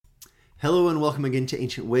Hello and welcome again to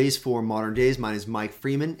Ancient Ways for Modern Days. My name is Mike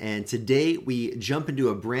Freeman, and today we jump into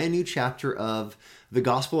a brand new chapter of the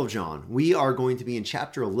Gospel of John. We are going to be in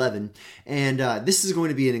chapter 11, and this is going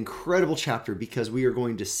to be an incredible chapter because we are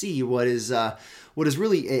going to see what is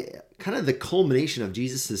really kind of the culmination of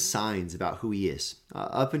Jesus' signs about who he is.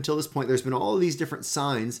 Up until this point, there's been all of these different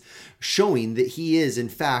signs showing that he is, in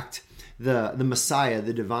fact, the Messiah,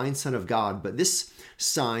 the divine Son of God. But this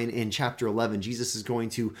sign in chapter 11, Jesus is going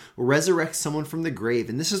to resurrect someone from the grave.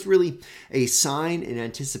 And this is really a sign in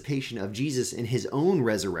anticipation of Jesus in his own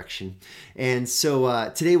resurrection. And so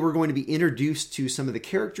today we're going to be introduced to some of the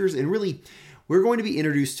characters, and really we're going to be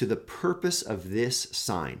introduced to the purpose of this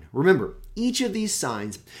sign. Remember, each of these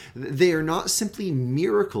signs, they are not simply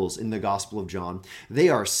miracles in the Gospel of John. They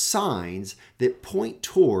are signs that point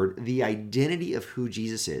toward the identity of who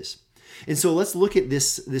Jesus is. And so let's look at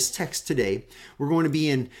this text today. We're going to be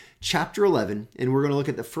in chapter 11, and we're going to look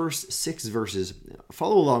at the first 6 verses.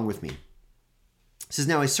 Follow along with me. It says,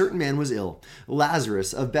 "Now a certain man was ill,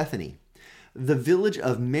 Lazarus of Bethany, the village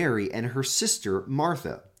of Mary and her sister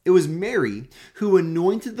Martha. It was Mary who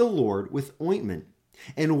anointed the Lord with ointment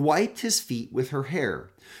and wiped his feet with her hair,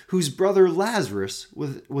 whose brother Lazarus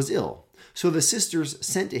was ill. So the sisters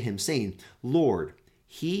sent to him, saying, 'Lord,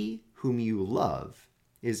 he whom you love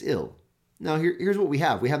is ill.'" Now here's what we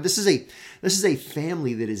have. This is a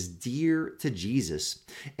family that is dear to Jesus,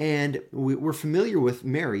 and we're familiar with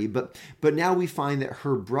Mary, but now we find that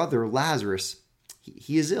her brother Lazarus,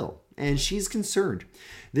 he is ill, and she's concerned.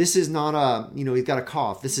 This is not he's got a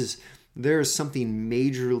cough. There is something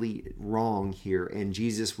majorly wrong here, and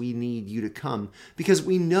Jesus, we need you to come because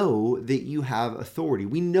we know that you have authority.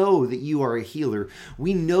 We know that you are a healer.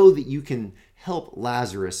 We know that you can help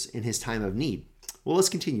Lazarus in his time of need. Well, let's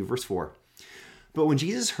continue. Verse 4. "But when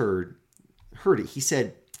Jesus heard it, he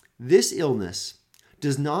said, 'This illness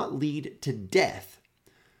does not lead to death.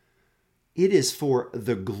 It is for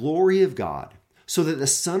the glory of God, so that the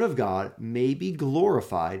Son of God may be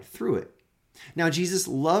glorified through it.' Now Jesus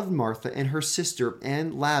loved Martha and her sister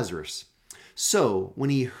and Lazarus. So when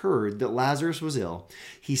he heard that Lazarus was ill,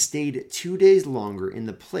 he stayed 2 days longer in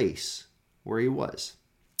the place where he was."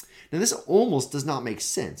 Now this almost does not make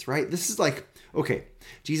sense, right? This is like, okay,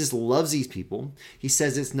 Jesus loves these people. He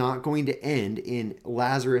says it's not going to end in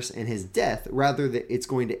Lazarus and his death, rather that it's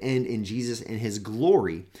going to end in Jesus and his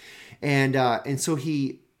glory. And so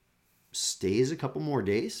he stays a couple more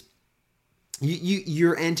days.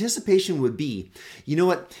 Your anticipation would be, you know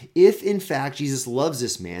what? If in fact Jesus loves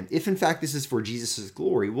this man, if in fact this is for Jesus'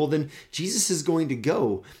 glory, well then Jesus is going to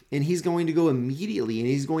go, and he's going to go immediately, and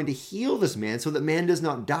he's going to heal this man so that man does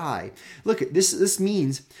not die. Look, this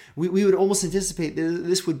means we would almost anticipate that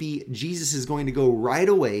this would be Jesus is going to go right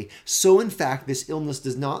away. So in fact this illness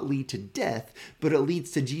does not lead to death, but it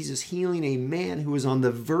leads to Jesus healing a man who is on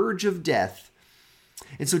the verge of death.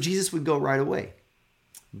 And so Jesus would go right away.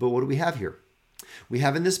 But what do we have here? We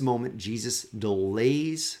have in this moment, Jesus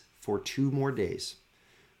delays for 2 more days.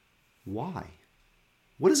 Why?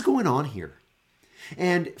 What is going on here?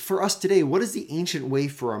 And for us today, what is the ancient way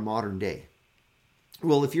for our modern day?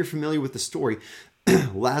 Well, if you're familiar with the story,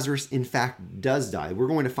 Lazarus, in fact, does die. We're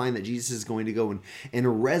going to find that Jesus is going to go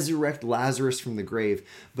and resurrect Lazarus from the grave.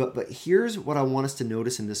 But here's what I want us to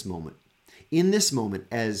notice in this moment. In this moment,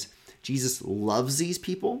 as Jesus loves these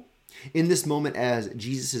people, in this moment, as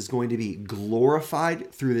Jesus is going to be glorified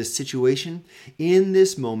through this situation, in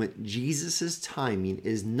this moment, Jesus' timing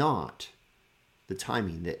is not the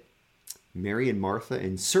timing that Mary and Martha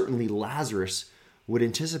and certainly Lazarus would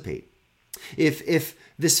anticipate. If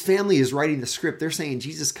this family is writing the script, they're saying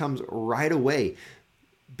Jesus comes right away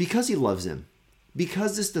because he loves them,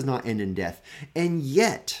 because this does not end in death. And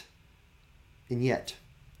yet,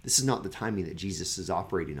 this is not the timing that Jesus is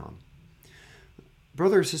operating on.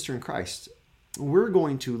 Brother or sister in Christ, we're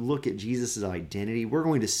going to look at Jesus' identity. We're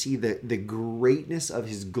going to see the greatness of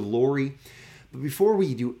his glory. But before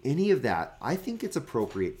we do any of that, I think it's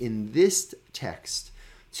appropriate in this text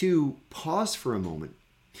to pause for a moment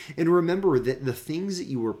and remember that the things that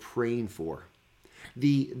you were praying for,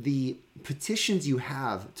 the petitions you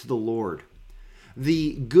have to the Lord,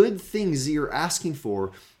 the good things that you're asking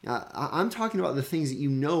for, I'm talking about the things that you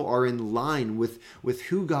know are in line with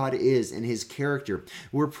who God is and his character.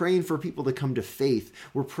 We're praying for people to come to faith.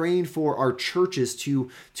 We're praying for our churches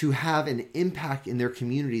to have an impact in their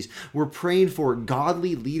communities. We're praying for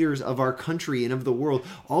godly leaders of our country and of the world.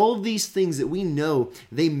 All of these things that we know,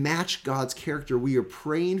 they match God's character. We are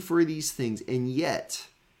praying for these things, and yet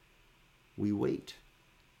we wait.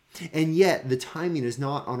 And yet the timing is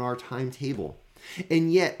not on our timetable.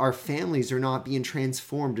 And yet our families are not being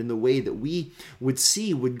transformed in the way that we would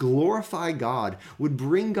see would glorify God, would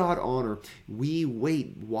bring God honor. We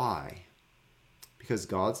wait. Why? Because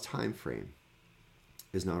God's time frame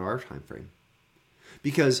is not our time frame.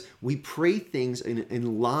 Because we pray things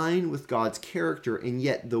in line with God's character, and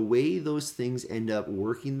yet the way those things end up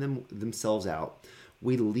working themselves out,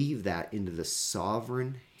 we leave that into the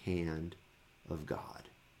sovereign hand of God.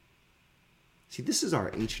 See, this is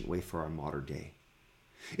our ancient way for our modern day.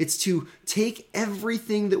 It's to take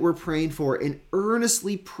everything that we're praying for and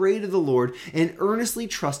earnestly pray to the Lord and earnestly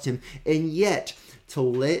trust Him, and yet to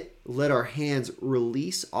let our hands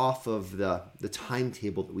release off of the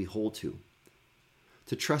timetable that we hold to.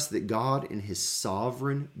 To trust that God in His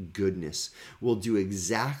sovereign goodness will do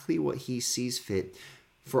exactly what He sees fit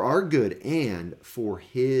for our good and for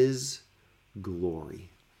His glory.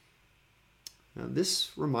 Now,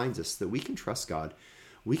 this reminds us that we can trust God.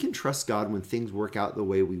 We can trust God when things work out the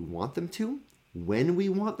way we want them to, when we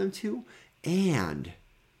want them to, and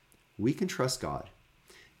we can trust God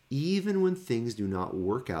even when things do not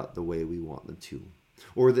work out the way we want them to,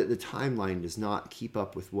 or that the timeline does not keep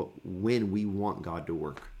up with when we want God to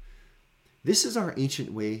work. This is our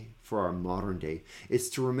ancient way for our modern day. It's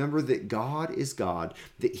to remember that God is God,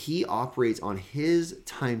 that He operates on His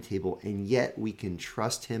timetable, and yet we can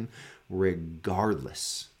trust Him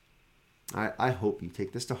regardless. I hope you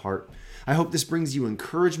take this to heart. I hope this brings you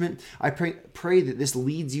encouragement. I pray that this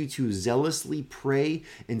leads you to zealously pray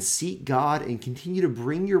and seek God and continue to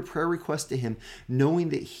bring your prayer request to Him, knowing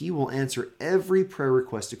that He will answer every prayer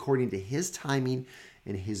request according to His timing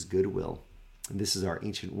and His goodwill. And this is our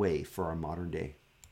ancient way for our modern day.